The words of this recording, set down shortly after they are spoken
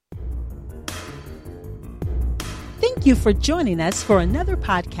Thank you for joining us for another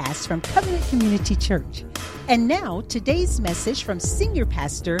podcast from Covenant Community Church. And now, today's message from Senior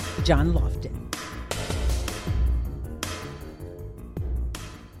Pastor John Lofton.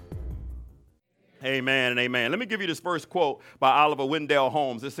 Amen and amen. Let me give you this first quote by Oliver Wendell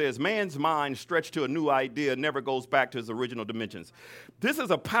Holmes. It says, "Man's mind stretched to a new idea never goes back to its original dimensions." This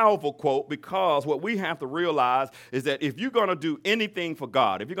is a powerful quote because what we have to realize is that if you're going to do anything for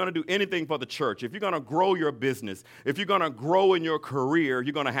God, if you're going to do anything for the church, if you're going to grow your business, if you're going to grow in your career,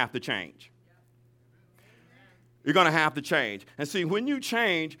 you're going to have to change. You're going to have to change. And see, when you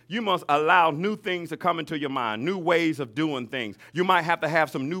change, you must allow new things to come into your mind, new ways of doing things. You might have to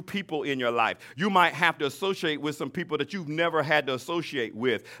have some new people in your life. You might have to associate with some people that you've never had to associate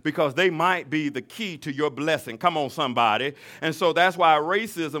with because they might be the key to your blessing. Come on, somebody. And so that's why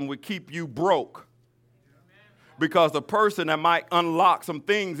racism would keep you broke. Because the person that might unlock some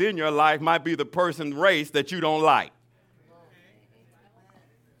things in your life might be the person race that you don't like.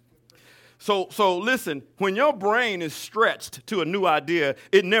 So listen, when your brain is stretched to a new idea,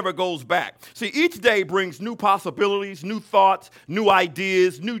 it never goes back. See, each day brings new possibilities, new thoughts, new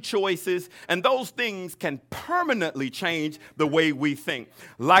ideas, new choices, and those things can permanently change the way we think.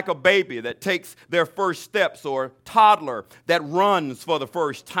 Like a baby that takes their first steps, or a toddler that runs for the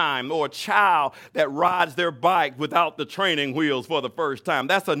first time, or a child that rides their bike without the training wheels for the first time.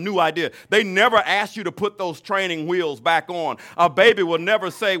 That's a new idea. They never ask you to put those training wheels back on. A baby will never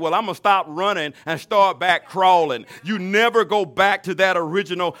say, well, I'm going to stop running and start back crawling. You never go back to that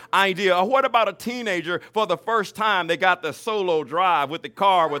original idea. Or what about a teenager for the first time they got the solo drive with the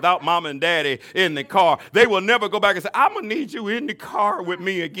car without mom and daddy in the car? They will never go back and say, I'm going to need you in the car with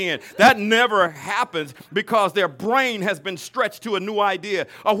me again. That never happens because their brain has been stretched to a new idea.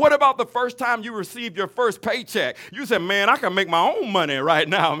 Or what about the first time you received your first paycheck? You said, man, I can make my own money right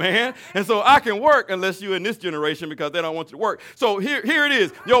now, man. And so I can work, unless you're in this generation because they don't want you to work. So here it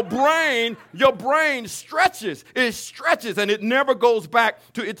is. Your brain stretches. It stretches and it never goes back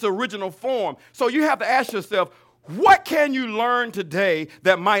to its original form. So you have to ask yourself, what can you learn today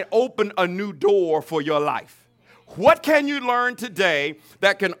that might open a new door for your life? What can you learn today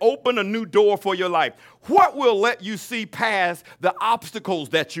that can open a new door for your life? What will let you see past the obstacles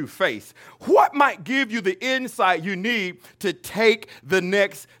that you face? What might give you the insight you need to take the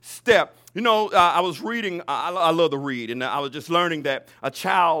next step? You know, I was reading, I love to read, and I was just learning that a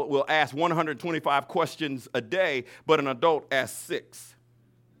child will ask 125 questions a day, but an adult asks 6.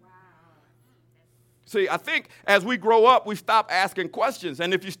 Wow. See, I think as we grow up, we stop asking questions,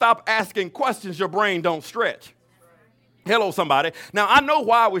 and if you stop asking questions, your brain don't stretch. Hello, somebody. Now, I know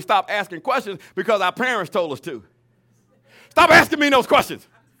why we stop asking questions, because our parents told us to. Stop asking me those questions,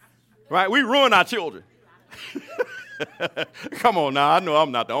 right? We ruin our children. Come on now, I know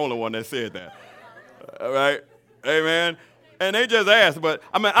I'm not the only one that said that. All right? Amen. And they just asked, but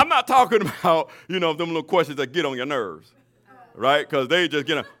I mean, I'm not talking about, them little questions that get on your nerves. Right? Because they just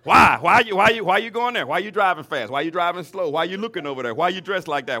why you going there? Why you driving fast? Why you driving slow? Why you looking over there? Why you dressed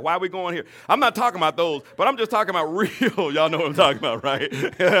like that? Why are we going here? I'm not talking about those, but I'm just talking about real. Y'all know what I'm talking about,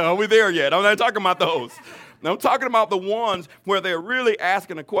 right? Are we there yet? I'm not talking about those. Now, I'm talking about the ones where they're really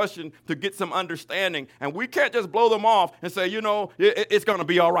asking a question to get some understanding, and we can't just blow them off and say, it's going to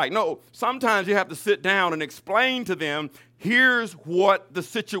be all right. No, sometimes you have to sit down and explain to them, here's what the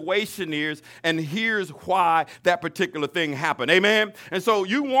situation is, and here's why that particular thing happened. Amen? And so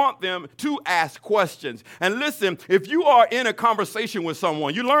you want them to ask questions. And listen, if you are in a conversation with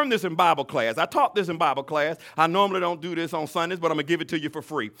someone, you learn this in Bible class. I taught this in Bible class. I normally don't do this on Sundays, but I'm going to give it to you for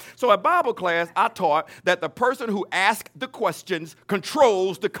free. So at Bible class, I taught that the person who asks the questions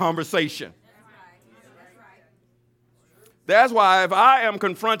controls the conversation. That's why if I am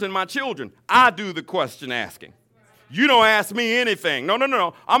confronting my children, I do the question asking. You don't ask me anything. No. I'm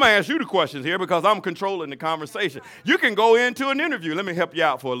going to ask you the questions here because I'm controlling the conversation. You can go into an interview. Let me help you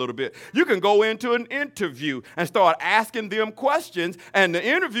out for a little bit. You can go into an interview and start asking them questions, and the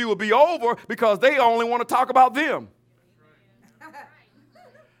interview will be over because they only want to talk about them.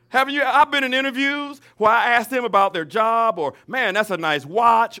 I've been in interviews where I asked them about their job, or, man, that's a nice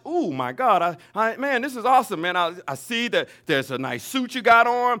watch. Ooh, my God, man, this is awesome, man. I see that there's a nice suit you got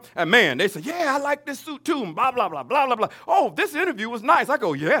on. And, man, they say, yeah, I like this suit too, and blah, blah, blah, blah, blah, blah. Oh, this interview was nice. I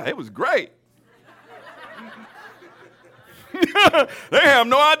go, yeah, it was great. They have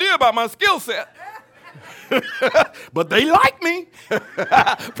no idea about my skill set. But they like me.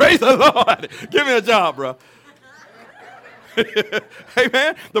 Praise the Lord. Give me a job, bro.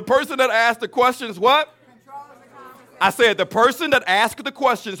 Amen. The person that asked the questions, what? I said the person that asked the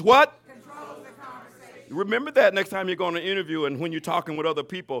questions, what? Remember that next time you're going to interview and when you're talking with other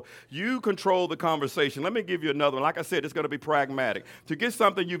people, you control the conversation. Let me give you another one. Like I said, it's going to be pragmatic. To get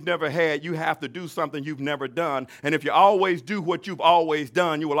something you've never had, you have to do something you've never done. And if you always do what you've always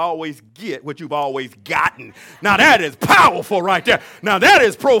done, you will always get what you've always gotten. Now that is powerful right there. Now that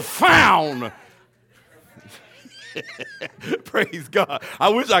is profound. Praise God. I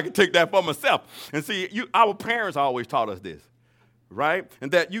wish I could take that for myself. And see, our parents always taught us this. Right?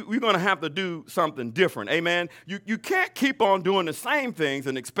 And that you're going to have to do something different. Amen? You can't keep on doing the same things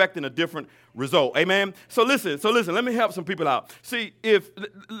and expecting a different result. Amen? So listen, let me help some people out. See,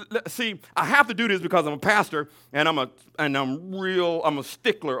 I have to do this because I'm a pastor and I'm a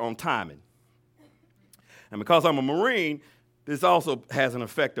stickler on timing. And because I'm a Marine, this also has an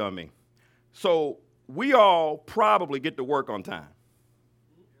effect on me. So we all probably get to work on time.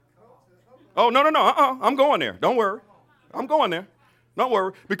 Oh, no. I'm going there. Don't worry. I'm going there. Don't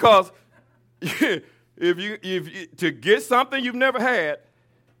worry, because if you to get something you've never had,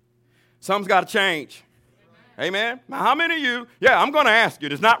 something's got to change. Amen? Now, how many of you, I'm going to ask you,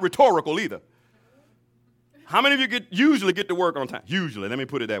 it's not rhetorical either. How many of you usually get to work on time? Usually, let me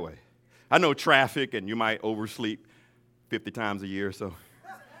put it that way. I know traffic and you might oversleep 50 times a year or so.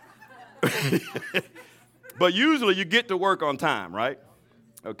 But usually you get to work on time, right?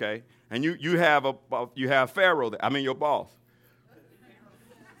 Okay? And you have Pharaoh, your boss.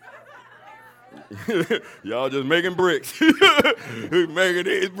 Y'all just making bricks. Making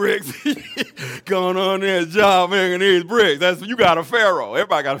these bricks. Going on there, job making these bricks. You got a Pharaoh.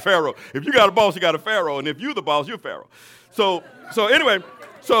 Everybody got a Pharaoh. If you got a boss, you got a Pharaoh. And if you the boss, you're Pharaoh. So anyway,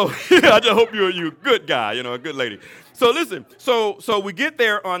 I just hope you're a good guy, a good lady. So listen, so we get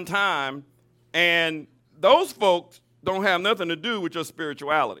there on time, and those folks don't have nothing to do with your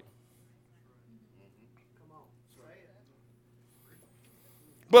spirituality.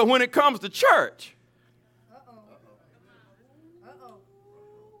 But when it comes to church,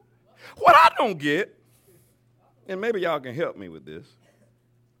 what I don't get, and maybe y'all can help me with this,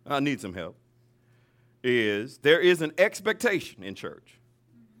 I need some help, is there is an expectation in church.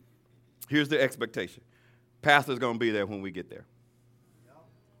 Here's the expectation. Pastor's going to be there when we get there.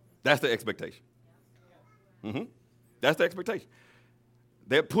 That's the expectation. That's the expectation.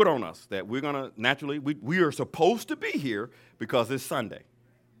 They're put on us that we're going to naturally, we are supposed to be here because it's Sunday.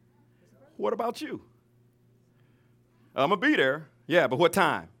 What about you? I'm going to be there. Yeah, but what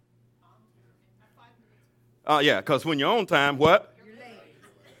time? Because when you're on time, what?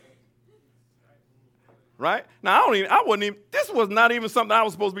 Right? Now, this was not even something I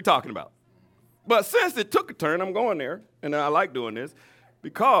was supposed to be talking about. But since it took a turn, I'm going there, and I like doing this,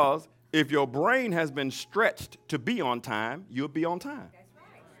 because if your brain has been stretched to be on time, you'll be on time. That's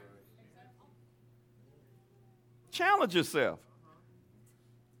right. Challenge yourself.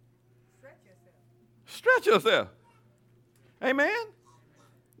 Stretch yourself. Amen?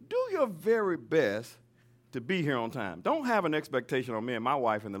 Do your very best to be here on time. Don't have an expectation on me and my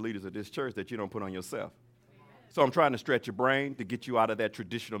wife and the leaders of this church that you don't put on yourself. So I'm trying to stretch your brain to get you out of that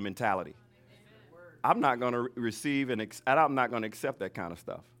traditional mentality. I'm not going to receive and I'm not going to accept that kind of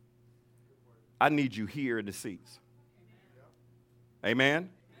stuff. I need you here in the seats. Amen?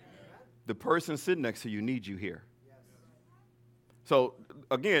 The person sitting next to you needs you here. So,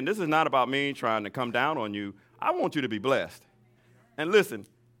 again, this is not about me trying to come down on you. I want you to be blessed. And listen,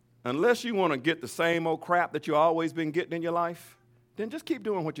 unless you want to get the same old crap that you've always been getting in your life, then just keep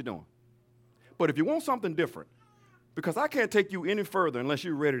doing what you're doing. But if you want something different, because I can't take you any further unless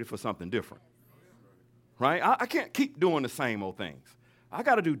you're ready for something different. Right? I can't keep doing the same old things. I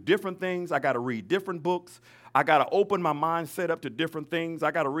got to do different things. I got to read different books. I got to open my mindset up to different things. I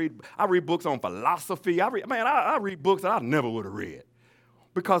read books on philosophy. I read books that I never would have read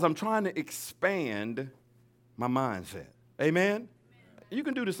because I'm trying to expand my mindset. Amen? You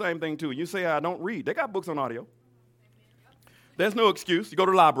can do the same thing too. You say, I don't read. They got books on audio. There's no excuse. You go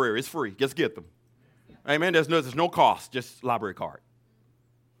to the library. It's free. Just get them. Amen? There's no cost. Just library card.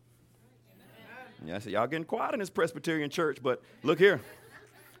 Yeah, I said, y'all getting quiet in this Presbyterian church, but look here.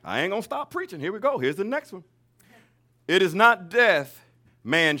 I ain't going to stop preaching. Here we go. Here's the next one. It is not death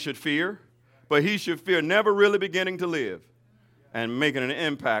man should fear, but he should fear never really beginning to live and making an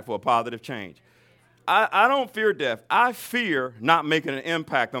impact for a positive change. I don't fear death. I fear not making an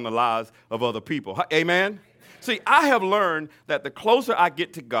impact on the lives of other people. Amen? See, I have learned that the closer I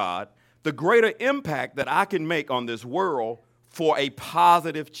get to God, the greater impact that I can make on this world for a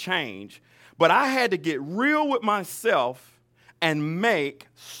positive change. But I had to get real with myself and make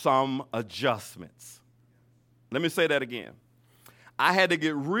some adjustments. Let me say that again. I had to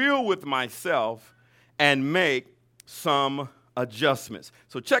get real with myself and make some adjustments.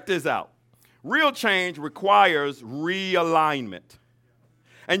 So check this out. Real change requires realignment.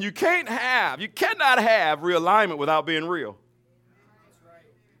 And you cannot have realignment without being real.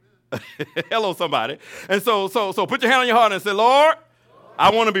 Hello, somebody. And so put your hand on your heart and say, Lord, I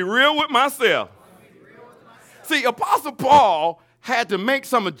want to be real with myself. See, Apostle Paul had to make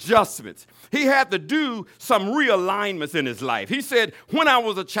some adjustments. He had to do some realignments in his life. He said, when I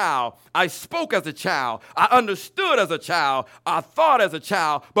was a child, I spoke as a child. I understood as a child. I thought as a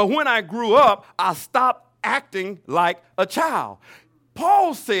child. But when I grew up, I stopped acting like a child.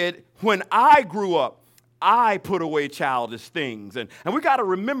 Paul said, when I grew up, I put away childish things. And we got to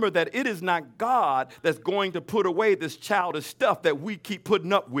remember that it is not God that's going to put away this childish stuff that we keep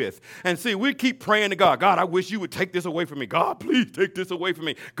putting up with. And see, we keep praying to God. God, I wish you would take this away from me. God, please take this away from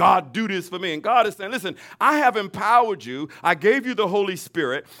me. God, do this for me. And God is saying, listen, I have empowered you. I gave you the Holy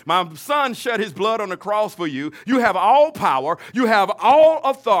Spirit. My son shed his blood on the cross for you. You have all power. You have all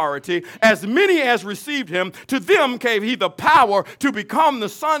authority. As many as received him, to them gave he the power to become the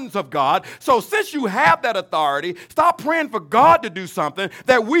sons of God. So since you have that authority, stop praying for God to do something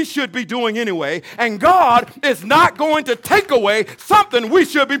that we should be doing anyway. And God is not going to take away something we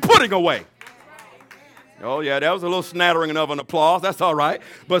should be putting away. Oh, yeah, that was a little snattering of an applause. That's all right.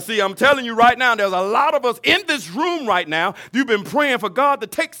 But see, I'm telling you right now, there's a lot of us in this room right now. You've been praying for God to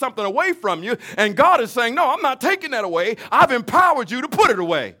take something away from you. And God is saying, no, I'm not taking that away. I've empowered you to put it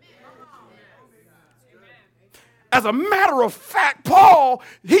away. As a matter of fact, Paul,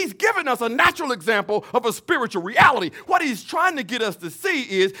 he's given us a natural example of a spiritual reality. What he's trying to get us to see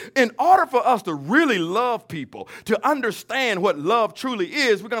is, in order for us to really love people, to understand what love truly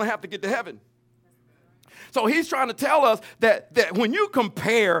is, we're going to have to get to heaven. So he's trying to tell us that when you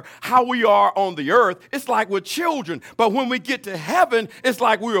compare how we are on the earth, it's like we're children. But when we get to heaven, it's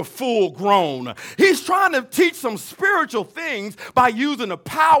like we're full grown. He's trying to teach some spiritual things by using the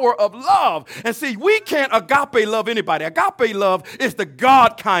power of love. And see, we can't agape love anybody. Agape love is the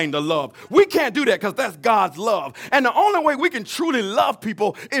God kind of love. We can't do that because that's God's love. And the only way we can truly love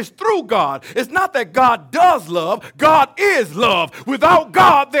people is through God. It's not that God does love. God is love. Without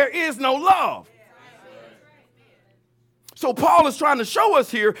God, there is no love. So Paul is trying to show us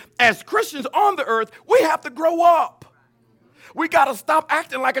here, as Christians on the earth, we have to grow up. We got to stop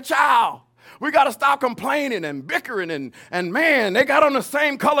acting like a child. We got to stop complaining and bickering and man, they got on the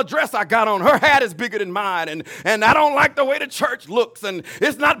same color dress I got on. Her hat is bigger than mine, and I don't like the way the church looks, and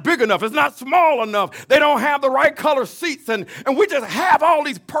it's not big enough. It's not small enough. They don't have the right color seats, and we just have all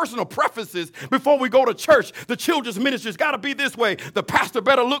these personal preferences before we go to church. The children's ministry's got to be this way. The pastor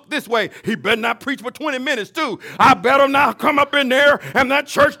better look this way. He better not preach for 20 minutes too. I better not come up in there and that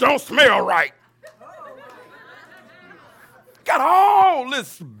church don't smell right. Got all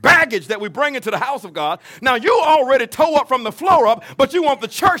this baggage that we bring into the house of God. Now, you already toe up from the floor up, but you want the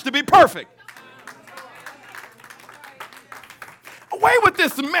church to be perfect. Away with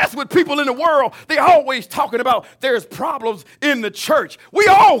this mess with people in the world. They always talking about there's problems in the church. We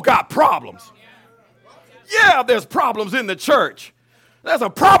all got problems. Yeah, there's problems in the church. There's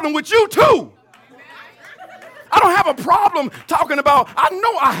a problem with you too. I don't have a problem talking about, I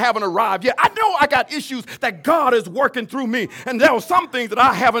know I haven't arrived yet. I know I got issues that God is working through me. And there are some things that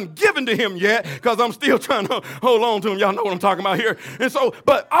I haven't given to him yet because I'm still trying to hold on to him. Y'all know what I'm talking about here. And so,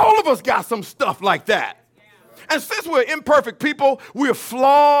 but all of us got some stuff like that. And since we're imperfect people, we're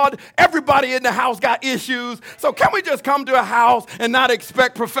flawed. Everybody in the house got issues. So can we just come to a house and not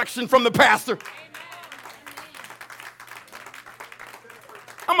expect perfection from the pastor?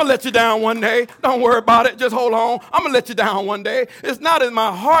 I'm going to let you down one day. Don't worry about it. Just hold on. I'm going to let you down one day. It's not in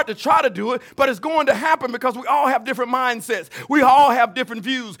my heart to try to do it, but it's going to happen because we all have different mindsets. We all have different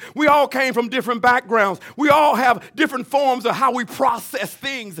views. We all came from different backgrounds. We all have different forms of how we process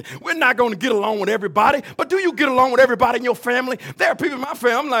things. We're not going to get along with everybody, but do you get along with everybody in your family? There are people in my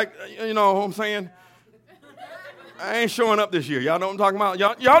family, I'm like, you know what I'm saying? I ain't showing up this year. Y'all know what I'm talking about?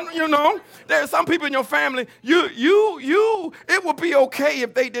 Y'all, you know, there's some people in your family, it would be okay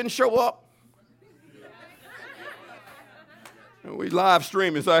if they didn't show up. We live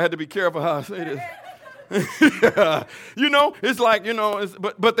streaming, so I had to be careful how I say this. Yeah. You know, it's like, you know,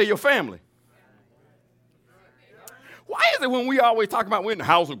 but they're your family. Why is it when we always talk about we're in the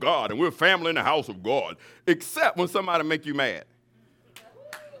house of God and we're family in the house of God, except when somebody make you mad?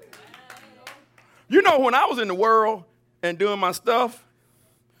 You know, when I was in the world and doing my stuff,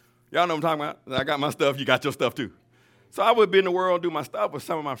 y'all know what I'm talking about. I got my stuff, you got your stuff too. So I would be in the world and do my stuff with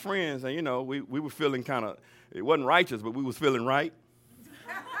some of my friends, and, you know, we were feeling kind of, it wasn't righteous, but we was feeling right.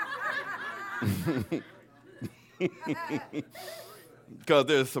 Because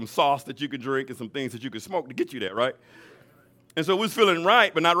there's some sauce that you can drink and some things that you can smoke to get you there, right? And so we was feeling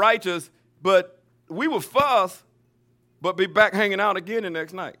right, but not righteous, But we would fuss, but be back hanging out again the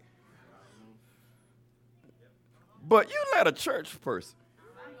next night. But you let a church person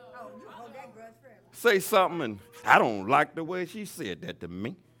say something, and I don't like the way she said that to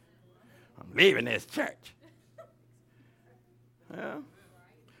me. I'm leaving this church. Yeah.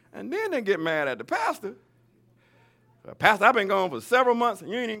 And then they get mad at the pastor. Pastor, I've been gone for several months, and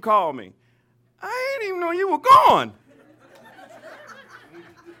you ain't even called me. I ain't even know you were gone.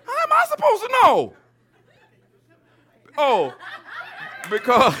 How am I supposed to know? Oh,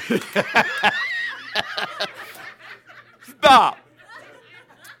 because stop.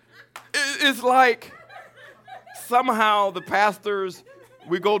 It's like somehow the pastors,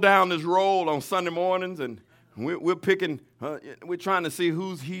 we go down this road on Sunday mornings, and we're picking, we're trying to see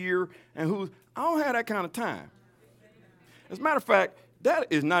who's here and who's. I don't have that kind of time. As a matter of fact, that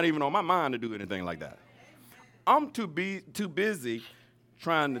is not even on my mind to do anything like that. I'm too busy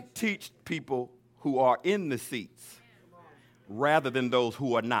trying to teach people who are in the seats rather than those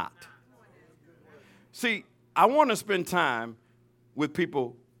who are not. See, I want to spend time with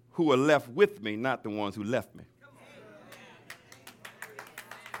people who are left with me, not the ones who left me.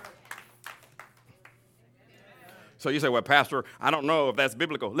 So you say, well, Pastor, I don't know if that's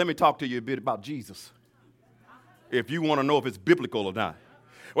biblical. Let me talk to you a bit about Jesus, if you want to know if it's biblical or not.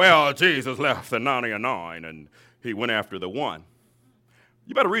 Well, Jesus left the 99 and he went after the one.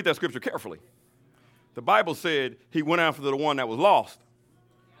 You better read that scripture carefully. The Bible said he went after the one that was lost.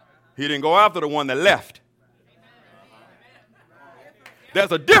 He didn't go after the one that left.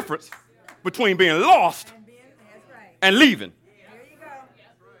 There's a difference between being lost and leaving.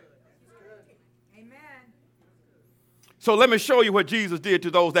 So let me show you what Jesus did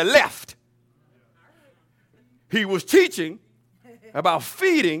to those that left. He was teaching about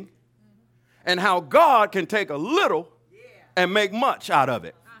feeding and how God can take a little and make much out of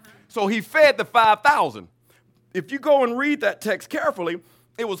it. So he fed the 5,000. If you go and read that text carefully,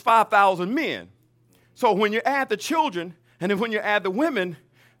 it was 5,000 men. So when you add the children and then when you add the women,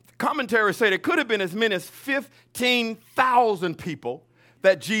 the commentaries say there could have been as many as 15,000 people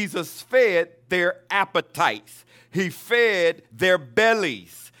that Jesus fed their appetites. He fed their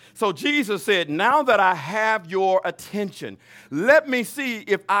bellies. So Jesus said, now that I have your attention, let me see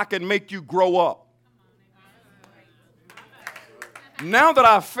if I can make you grow up. Now that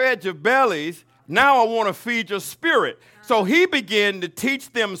I've fed your bellies, now I want to feed your spirit. So he began to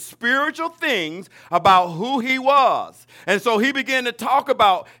teach them spiritual things about who he was. And so he began to talk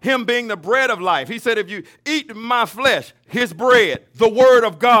about him being the bread of life. He said, if you eat my flesh, his bread, the word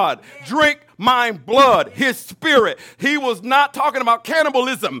of God, drink my blood, his spirit. He was not talking about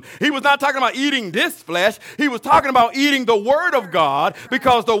cannibalism. He was not talking about eating this flesh. He was talking about eating the word of God,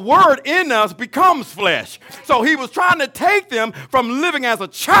 because the word in us becomes flesh. So he was trying to take them from living as a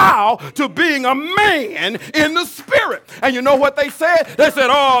child to being a man in the spirit. And you know what they said? They said,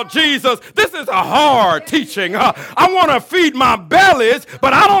 oh, Jesus, this is a hard teaching. I want to feed my bellies,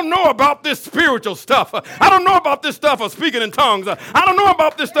 but I don't know about this spiritual stuff. I don't know about this stuff of speaking in tongues. I don't know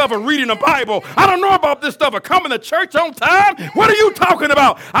about this stuff of reading the Bible. I don't know about this stuff of coming to church on time. What are you talking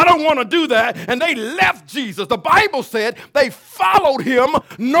about? I don't want to do that. And they left Jesus. The Bible said they followed him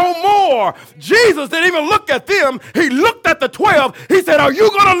no more. Jesus didn't even look at them. He looked at the 12. He said, are you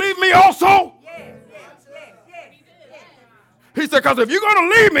going to leave me also? He said, because if you're going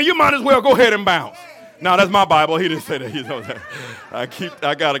to leave me, you might as well go ahead and bounce. Now, that's my Bible. He didn't say that. You know,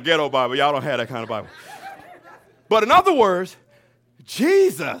 I got a ghetto Bible. Y'all don't have that kind of Bible. But in other words,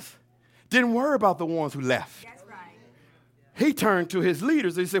 Jesus didn't worry about the ones who left. That's right. He turned to his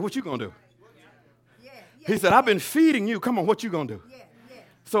leaders and he said, what you going to do? He said, I've been feeding you. Come on, what you going to do?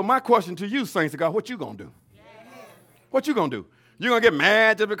 So my question to you, saints of God, what you going to do? What you going to do? You're going to get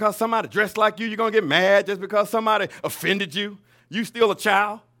mad just because somebody dressed like you? You're going to get mad just because somebody offended you? You still a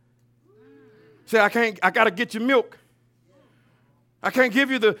child? Say, I got to get you milk. I can't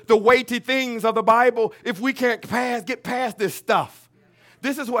give you the weighty things of the Bible if we can't get past this stuff.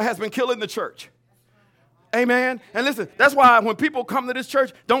 This is what has been killing the church. Amen. And listen, that's why when people come to this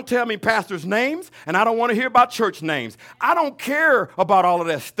church, don't tell me pastors' names, and I don't want to hear about church names. I don't care about all of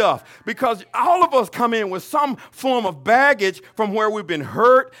that stuff, because all of us come in with some form of baggage from where we've been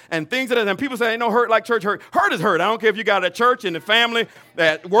hurt and things like that. And people say, ain't no hurt like church hurt. Hurt is hurt. I don't care if you got it at church, in the family,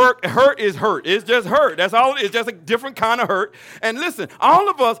 at work. Hurt is hurt. It's just hurt. That's all it is. Just a different kind of hurt. And listen, all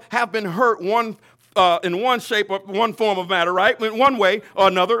of us have been hurt in one shape or one form of matter, right? In one way or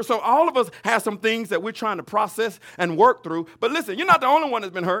another. So all of us have some things that we're trying to process and work through. But listen, you're not the only one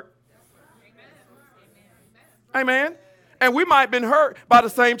that's been hurt. Amen. And we might have been hurt by the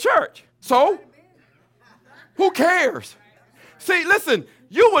same church. So who cares? See, listen,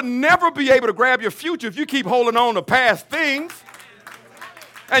 You will never be able to grab your future if you keep holding on to past things.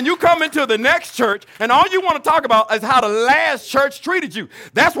 And you come into the next church, and all you want to talk about is how the last church treated you.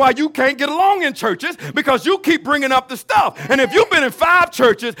 That's why you can't get along in churches, because you keep bringing up the stuff. And if you've been in 5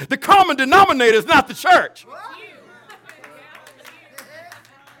 churches, the common denominator is not the church.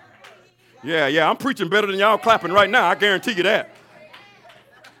 Yeah, I'm preaching better than y'all clapping right now. I guarantee you that.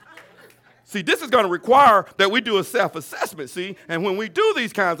 See, this is going to require that we do a self-assessment, see? And when we do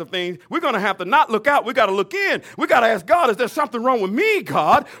these kinds of things, we're going to have to not look out. We got to look in. We got to ask God, is there something wrong with me,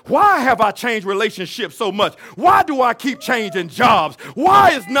 God? Why have I changed relationships so much? Why do I keep changing jobs?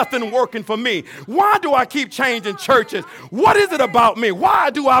 Why is nothing working for me? Why do I keep changing churches? What is it about me? Why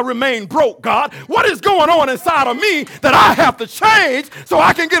do I remain broke, God? What is going on inside of me that I have to change so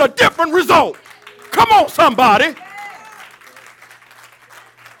I can get a different result? Come on, somebody.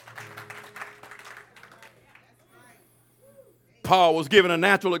 Paul was given a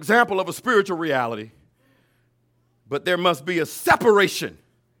natural example of a spiritual reality, but there must be a separation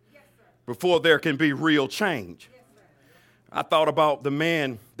before there can be real change. I thought about the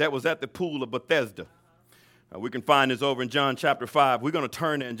man that was at the pool of Bethesda. We can find this over in John chapter 5. We're going to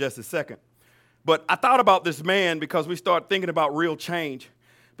turn there in just a second. But I thought about this man because we start thinking about real change,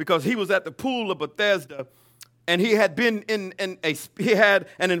 because he was at the pool of Bethesda, and he had been he had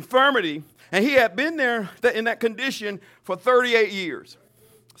an infirmity. And he had been there in that condition for 38 years.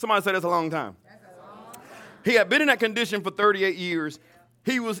 Somebody said that's a long time. He had been in that condition for 38 years.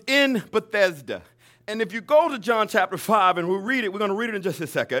 He was in Bethesda. And if you go to John chapter 5 and we'll read it, we're going to read it in just a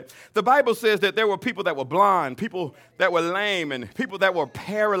second. The Bible says that there were people that were blind, people that were lame, and people that were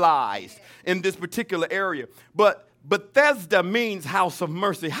paralyzed in this particular area. But Bethesda means house of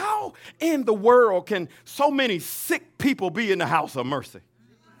mercy. How in the world can so many sick people be in the house of mercy?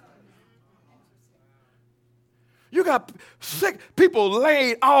 You got sick people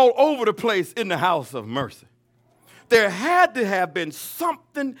laid all over the place in the house of mercy. There had to have been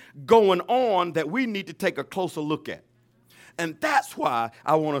something going on that we need to take a closer look at. And that's why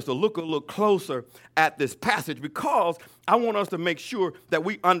I want us to look a little closer at this passage, because I want us to make sure that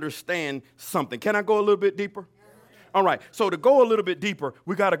we understand something. Can I go a little bit deeper? All right, so to go a little bit deeper,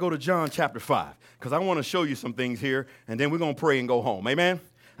 we got to go to John chapter 5, because I want to show you some things here, and then we're going to pray and go home. Amen?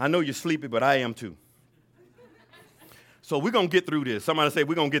 I know you're sleepy, but I am too. So we're going to get through this. Somebody say,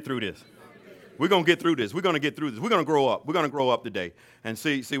 we're going to get through this. We're going to get through this. We're going to get through this. We're going to grow up. We're going to grow up today. And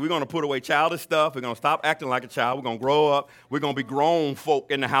see, we're going to put away childish stuff. We're going to stop acting like a child. We're going to grow up. We're going to be grown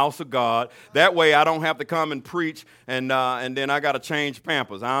folk in the house of God. That way I don't have to come and preach and then I got to change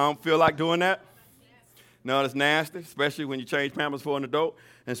Pampers. I don't feel like doing that. No, it's nasty, especially when you change Pampers for an adult.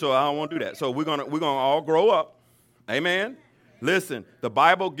 And so I don't want to do that. So we're going to all grow up. Amen. Listen, the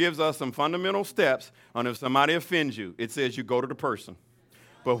Bible gives us some fundamental steps on if somebody offends you. It says you go to the person.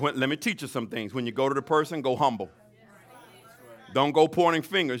 But let me teach you some things. When you go to the person, go humble. Don't go pointing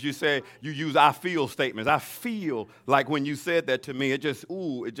fingers. You use I feel statements. I feel like when you said that to me, it just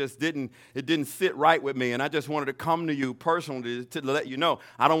didn't sit right with me. And I just wanted to come to you personally to let you know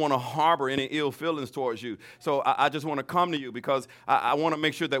I don't want to harbor any ill feelings towards you. So I just want to come to you because I want to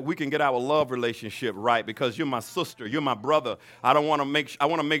make sure that we can get our love relationship right, because you're my sister, you're my brother. I want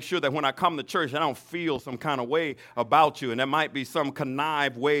to make sure that when I come to church, I don't feel some kind of way about you. And that might be some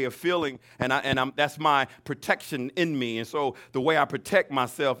connived way of feeling, and that's my protection in me. And so the way I protect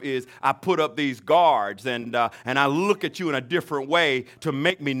myself is I put up these guards and I look at you in a different way to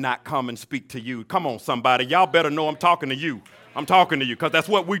make me not come and speak to you. Come on, somebody. Y'all better know I'm talking to you. I'm talking to you because that's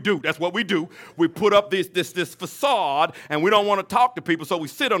what we do. That's what we do. We put up this facade, and we don't want to talk to people, so we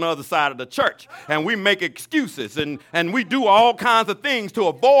sit on the other side of the church, and we make excuses, and we do all kinds of things to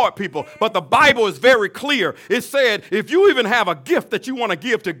avoid people. But the Bible is very clear. It said if you even have a gift that you want to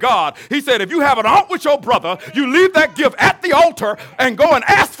give to God, he said if you have an ought with your brother, you leave that gift at the altar and go and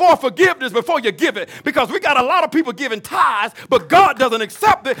ask for forgiveness before you give it, because we got a lot of people giving tithes, but God doesn't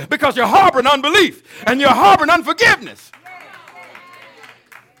accept it because you're harboring unbelief and you're harboring unforgiveness.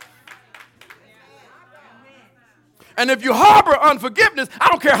 And if you harbor unforgiveness, I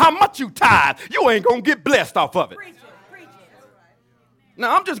don't care how much you tithe, you ain't going to get blessed off of it. Preach it.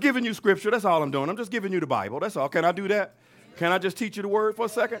 Now, I'm just giving you scripture. That's all I'm doing. I'm just giving you the Bible. That's all. Can I do that? Can I just teach you the word for a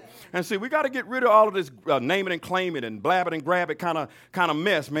second? And see, we got to get rid of all of this name it and claim it and blab it and grab it kind of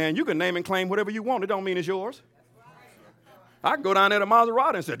mess, man. You can name and claim whatever you want. It don't mean it's yours. I can go down there to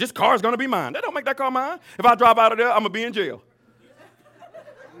Maserati and say, this car is going to be mine. That don't make that car mine. If I drive out of there, I'm going to be in jail.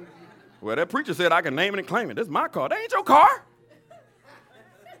 Well, that preacher said I can name it and claim it. This is my car. That ain't your car.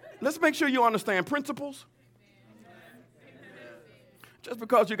 Let's make sure you understand principles. Just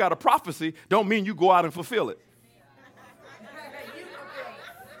because you got a prophecy don't mean you go out and fulfill it.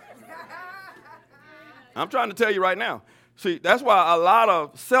 I'm trying to tell you right now. See, that's why a lot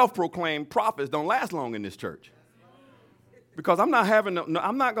of self-proclaimed prophets don't last long in this church. Because I'm not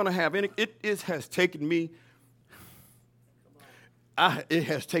going to have any. It has taken me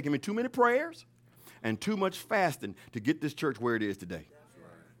too many prayers and too much fasting to get this church where it is today.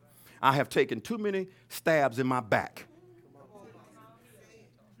 I have taken too many stabs in my back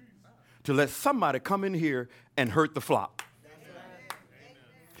to let somebody come in here and hurt the flock.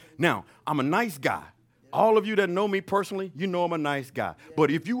 Now, I'm a nice guy. All of you that know me personally, you know I'm a nice guy.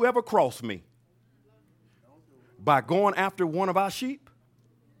 But if you ever cross me by going after one of our sheep,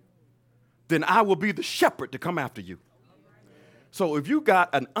 then I will be the shepherd to come after you. So if you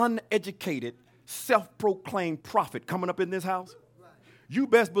got an uneducated, self-proclaimed prophet coming up in this house, you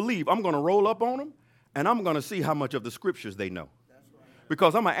best believe I'm going to roll up on them, and I'm going to see how much of the scriptures they know.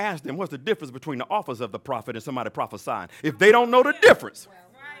 Because I'm going to ask them, what's the difference between the office of the prophet and somebody prophesying? If they don't know the difference,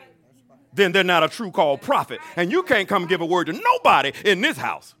 then they're not a true called prophet. And you can't come give a word to nobody in this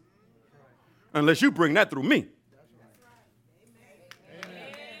house unless you bring that through me.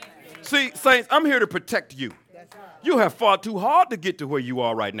 See, saints, I'm here to protect you. You have fought too hard to get to where you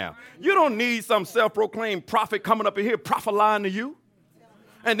are right now. You don't need some self-proclaimed prophet coming up in here prophesying to you.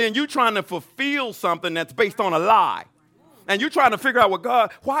 And then you trying to fulfill something that's based on a lie. And you're trying to figure out, well,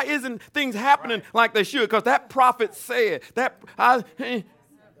 God, why isn't things happening like they should? Because that prophet said that.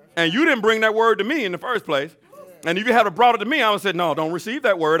 And you didn't bring that word to me in the first place. And if you had brought it to me, I would have said, no, don't receive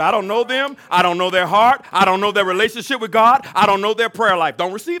that word. I don't know them. I don't know their heart. I don't know their relationship with God. I don't know their prayer life.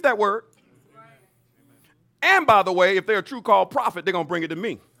 Don't receive that word. And by the way, if they're a true called prophet, they're going to bring it to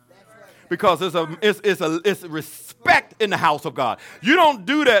me. Because it's respect in the house of God. You don't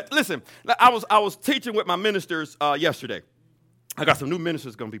do that. Listen, I was teaching with my ministers yesterday. I got some new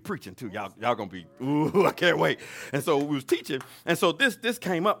ministers going to be preaching too. Y'all going to be, ooh, I can't wait. And so we was teaching. And so this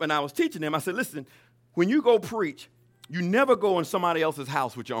came up and I was teaching them. I said, listen, when you go preach, you never go in somebody else's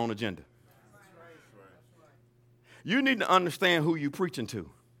house with your own agenda. You need to understand who you're preaching to.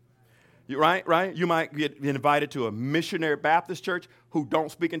 Right? You might get invited to a missionary Baptist church who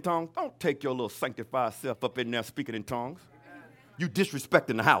don't speak in tongues. Don't take your little sanctified self up in there speaking in tongues. You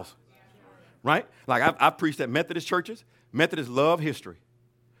disrespecting the house. Right? Like I've preached at Methodist churches. Methodists love history.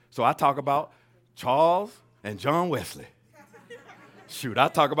 So I talk about Charles and John Wesley. Shoot, I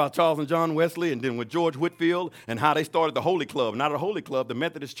talk about Charles and John Wesley and then with George Whitefield and how they started the Holy Club. Not a Holy Club, the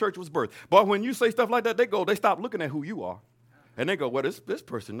Methodist church was birthed. But when you say stuff like that, they stop looking at who you are. And they go, well, this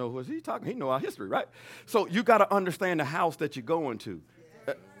person knows what he's talking. He know our history, right? So you got to understand the house that you're going to.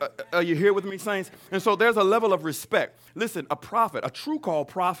 Are you here with me, saints? And so there's a level of respect. Listen, a prophet, a true called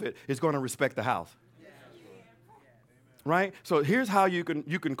prophet is going to respect the house. Right? So here's how you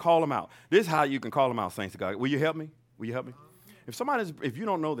can call them out. This is how you can call them out, saints of God. Will you help me? Will you help me? If you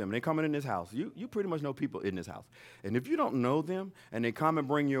don't know them and they coming in this house, you pretty much know people in this house. And if you don't know them and they come and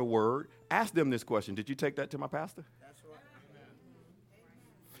bring you a word, ask them this question. Did you take that to my pastor?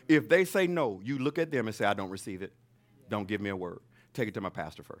 If they say no, you look at them and say, I don't receive it. Don't give me a word. Take it to my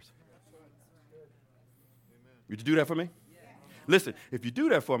pastor first. Would you do that for me? Listen, if you do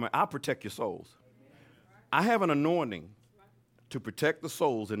that for me, I'll protect your souls. I have an anointing to protect the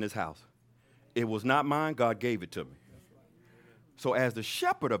souls in this house. It was not mine. God gave it to me. So as the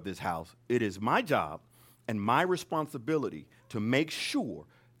shepherd of this house, it is my job and my responsibility to make sure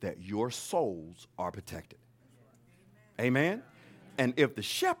that your souls are protected. Amen? And if the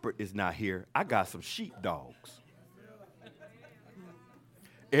shepherd is not here, I got some sheepdogs.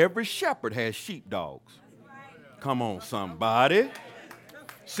 Every shepherd has sheepdogs. Come on, somebody.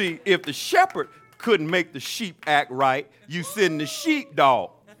 See, if the shepherd couldn't make the sheep act right, you send the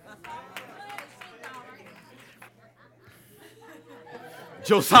sheepdog.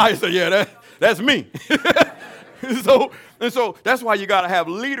 Josiah said, yeah, that's me. So that's why you got to have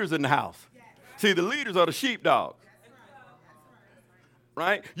leaders in the house. See, the leaders are the sheepdogs.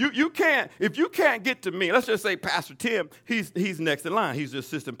 Right? You can't, if you can't get to me, let's just say Pastor Tim, he's next in line. He's the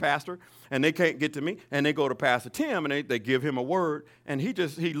assistant pastor, and they can't get to me, and they go to Pastor Tim, and they give him a word, and he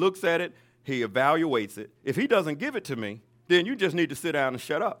looks at it, he evaluates it. If he doesn't give it to me, then you just need to sit down and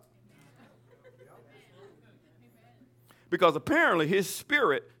shut up. Because apparently his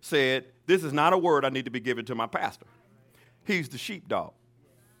spirit said, this is not a word I need to be given to my pastor. He's the sheepdog.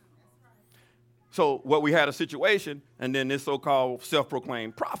 So what we had a situation, and then this so-called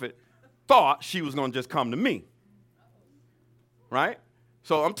self-proclaimed prophet thought she was going to just come to me. Right?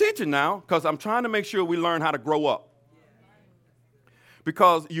 So I'm teaching now because I'm trying to make sure we learn how to grow up.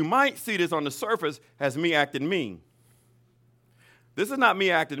 Because you might see this on the surface as me acting mean. This is not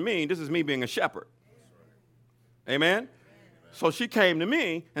me acting mean. This is me being a shepherd. Amen? So she came to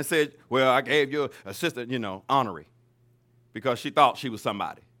me and said, well, I gave your assistant, honorary, because she thought she was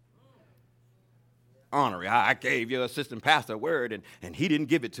somebody. Honorary, I gave your assistant pastor a word, and he didn't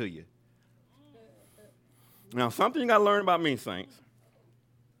give it to you. Now, something you got to learn about me, saints.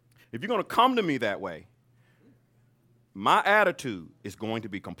 If you're going to come to me that way, my attitude is going to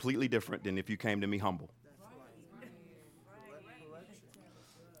be completely different than if you came to me humble.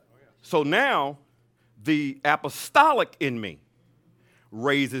 So now, the apostolic in me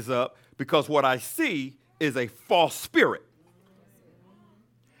raises up because what I see is a false spirit.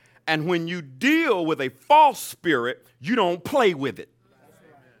 And when you deal with a false spirit, you don't play with it.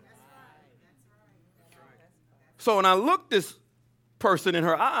 So when I looked this person in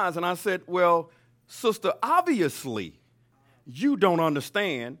her eyes and I said, well, sister, obviously you don't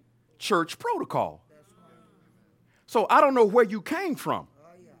understand church protocol. So I don't know where you came from.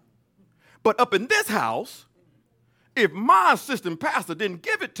 But up in this house, if my assistant pastor didn't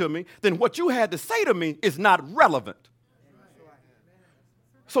give it to me, then what you had to say to me is not relevant.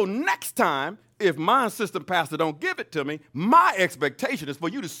 So next time, if my assistant pastor don't give it to me, my expectation is for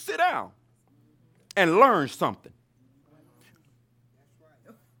you to sit down and learn something.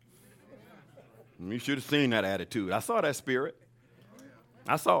 You should have seen that attitude. I saw that spirit.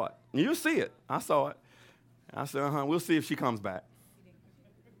 I saw it. You see it. I saw it. I said, we'll see if she comes back.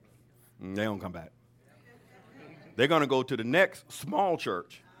 And they don't come back. They're going to go to the next small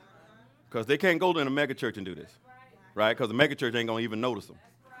church because they can't go to a mega church and do this, right? Because the mega church ain't going to even notice them.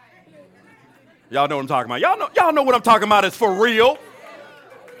 Y'all know what I'm talking about. Y'all know what I'm talking about is for real.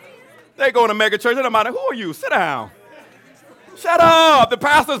 They go to mega church and I'm like, who are you? Sit down. Shut up. The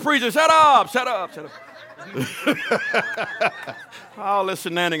pastor's preaching. Shut up. Shut up. Shut up. All this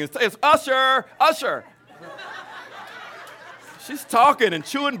shenanigans. It's Usher. Usher. She's talking and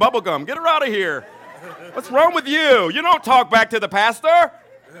chewing bubble gum. Get her out of here. What's wrong with you? You don't talk back to the pastor.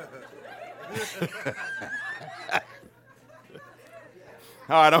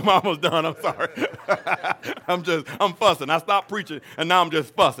 All right, I'm almost done. I'm sorry. I'm fussing. I stopped preaching, and now I'm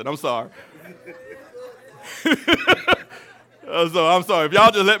just fussing. I'm sorry. So I'm sorry. If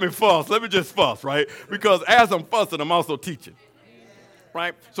y'all just let me fuss, let me just fuss, right? Because as I'm fussing, I'm also teaching.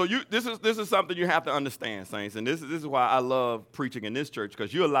 Right? So this is something you have to understand, saints. And this is why I love preaching in this church,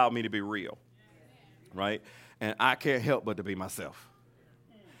 because you allow me to be real. Right? And I can't help but to be myself.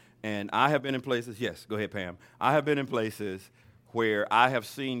 And I have been in places, yes, go ahead, Pam. I have been in places where I have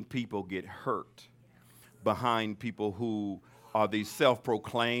seen people get hurt behind people who are these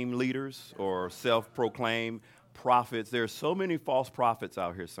self-proclaimed leaders or self-proclaimed prophets. There are so many false prophets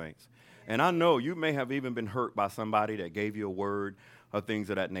out here, saints. And I know you may have even been hurt by somebody that gave you a word or things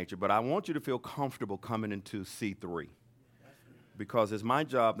of that nature, but I want you to feel comfortable coming into C3 because it's my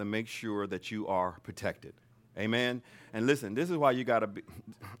job to make sure that you are protected. Amen? And listen, this is why you got to be,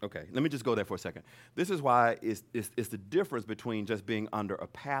 okay, let me just go there for a second. This is why it's the difference between just being under a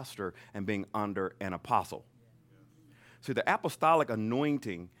pastor and being under an apostle. See, the apostolic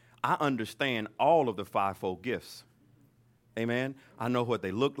anointing, I understand all of the fivefold gifts. Amen? I know what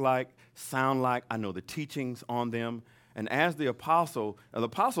they look like, sound like. I know the teachings on them. And as the apostle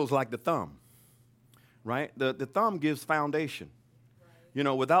is like the thumb, right? The thumb gives foundation. You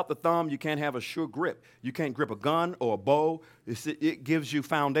know, without the thumb, you can't have a sure grip. You can't grip a gun or a bow. It gives you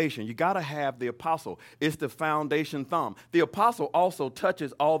foundation. You got to have the apostle. It's the foundation thumb. The apostle also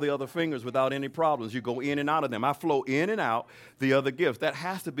touches all the other fingers without any problems. You go in and out of them. I flow in and out the other gifts. That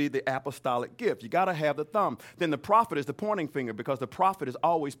has to be the apostolic gift. You got to have the thumb. Then the prophet is the pointing finger because the prophet is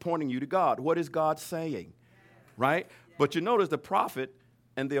always pointing you to God. What is God saying? Right? But you notice the prophet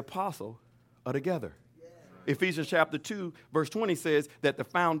and the apostle are together. Ephesians chapter 2, verse 20 says that the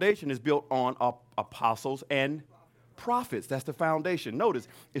foundation is built on apostles and prophets. That's the foundation. Notice,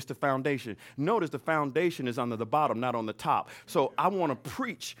 it's the foundation. Notice the foundation is under the bottom, not on the top. So I want to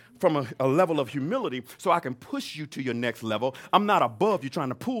preach from a level of humility so I can push you to your next level. I'm not above you trying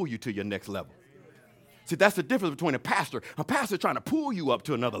to pull you to your next level. See, that's the difference between a pastor. A pastor trying to pull you up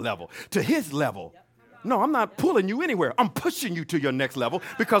to another level, to his level. No, I'm not pulling you anywhere. I'm pushing you to your next level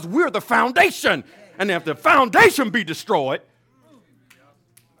because we're the foundation. And if the foundation be destroyed,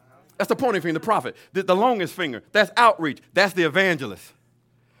 that's the pointing finger, the prophet. The longest finger, that's outreach. That's the evangelist.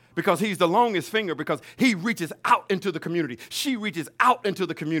 Because he's the longest finger because he reaches out into the community. She reaches out into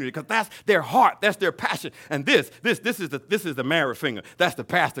the community because that's their heart. That's their passion. And this is the married finger. That's the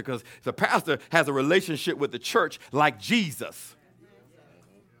pastor because the pastor has a relationship with the church like Jesus.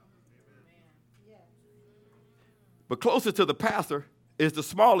 But closer to the pastor is the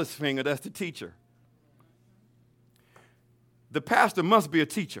smallest finger, that's the teacher. The pastor must be a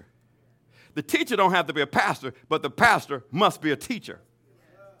teacher. The teacher don't have to be a pastor, but the pastor must be a teacher.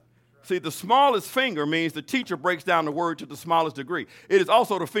 See, the smallest finger means the teacher breaks down the word to the smallest degree. It is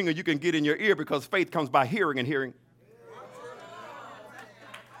also the finger you can get in your ear because faith comes by hearing and hearing.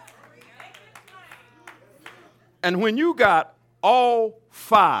 And when you got all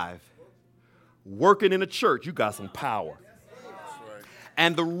five working in a church, you got some power.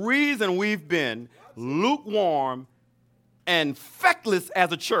 And the reason we've been lukewarm and feckless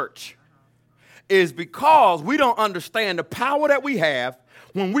as a church is because we don't understand the power that we have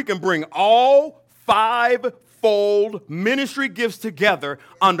when we can bring all five-fold ministry gifts together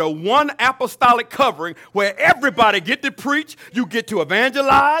under one apostolic covering where everybody get to preach, you get to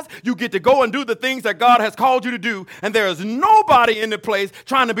evangelize, you get to go and do the things that God has called you to do, and there is nobody in the place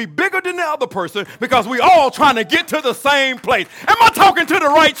trying to be bigger than the other person because we all trying to get to the same place. Am I talking to the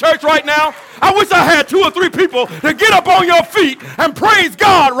right church right now? I wish I had 2 or 3 people to get up on your feet and praise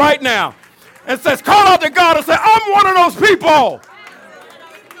God right now and says, call out to God and say, I'm one of those people.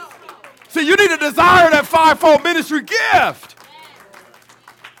 See, you need to desire that fivefold ministry gift.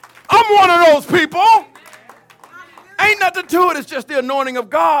 I'm one of those people. Ain't nothing to it. It's just the anointing of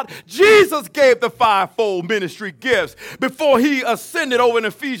God. Jesus gave the fivefold ministry gifts before he ascended over in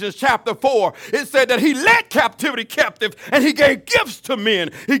Ephesians chapter 4. It said that he led captivity captive and he gave gifts to men.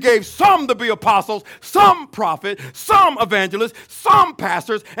 He gave some to be apostles, some prophets, some evangelists, some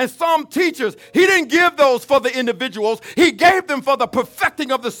pastors, and some teachers. He didn't give those for the individuals. He gave them for the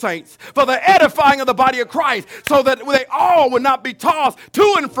perfecting of the saints, for the edifying of the body of Christ, so that they all would not be tossed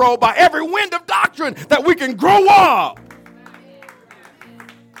to and fro by every wind of doctrine, that we can grow up.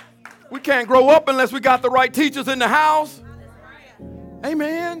 We can't grow up unless we got the right teachers in the house.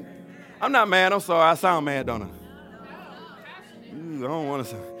 Amen. I'm not mad. I'm sorry. I sound mad, don't I? I don't want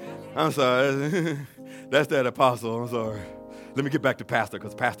to say. I'm sorry. That's that apostle. I'm sorry. Let me get back to pastor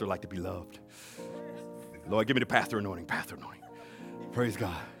because pastor like to be loved. Lord, give me the pastor anointing. Pastor anointing. Praise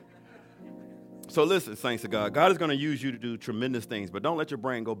God. So listen, saints of God. God is going to use you to do tremendous things, but don't let your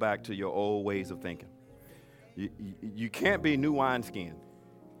brain go back to your old ways of thinking. You can't be new wineskin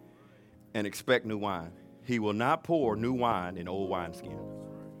and expect new wine. He will not pour new wine in old wineskin.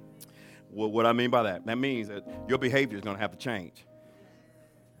 Well, what I mean by that means that your behavior is going to have to change.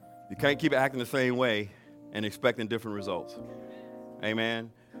 You can't keep acting the same way and expecting different results.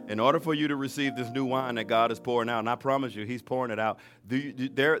 Amen. In order for you to receive this new wine that God is pouring out, and I promise you, he's pouring it out,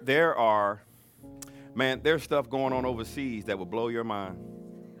 there's stuff going on overseas that will blow your mind.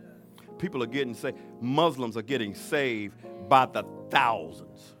 People are getting saved. Muslims are getting saved by the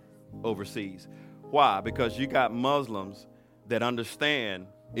thousands overseas. Why? Because you got Muslims that understand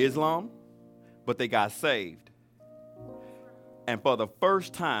Islam, but they got saved. And for the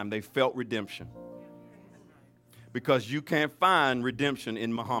first time, they felt redemption. Because you can't find redemption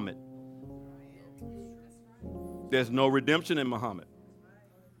in Muhammad. There's no redemption in Muhammad.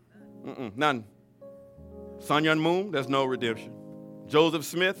 None. Sun Myung Moon, there's no redemption. Joseph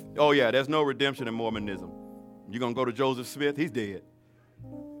Smith, oh yeah, there's no redemption in Mormonism. You're going to go to Joseph Smith, he's dead.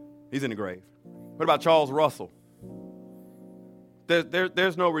 He's in the grave. What about Charles Russell?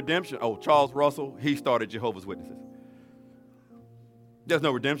 There's no redemption. Oh, Charles Russell, he started Jehovah's Witnesses. There's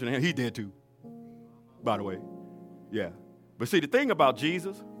no redemption in him. He did too, by the way. Yeah. But see, the thing about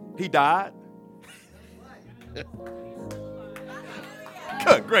Jesus, he died.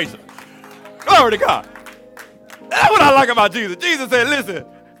 Good gracious. Glory to God. That's what I like about Jesus. Jesus said, listen,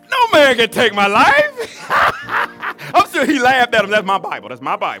 no man can take my life. I'm sure he laughed at him. That's my Bible. That's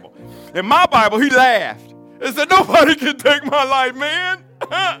my Bible. In my Bible, he laughed and said, nobody can take my life, man.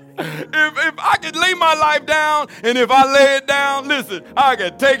 If I could lay my life down, and if I lay it down, listen, I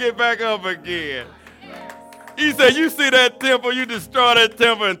can take it back up again. He said, you see that temple, you destroy that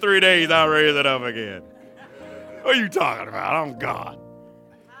temple in 3 days, I'll raise it up again. What are you talking about? I'm God.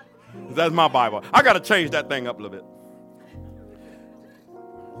 That's my Bible. I got to change that thing up a little bit.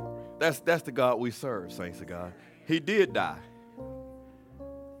 That's the God we serve, saints of God. He did die,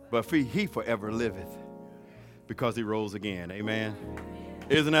 but he forever liveth because he rose again. Amen.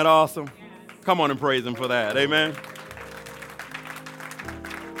 Isn't that awesome? Come on and praise him for that. Amen.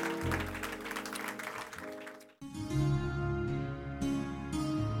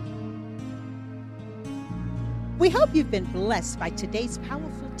 We hope you've been blessed by today's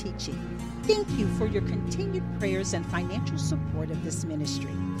powerful teaching. Thank you for your continued prayers and financial support of this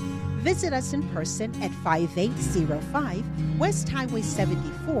ministry. Visit us in person at 5805 West Highway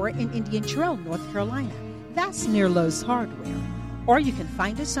 74 in Indian Trail, North Carolina. That's near Lowe's Hardware. Or you can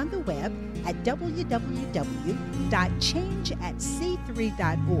find us on the web at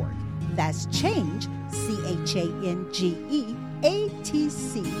www.changeatc3.org. That's change,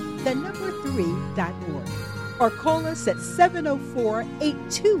 CHANGEATC3.org. Or call us at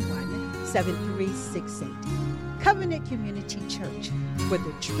 704-821-7368. Covenant Community Church, where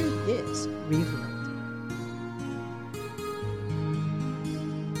the truth is revealed.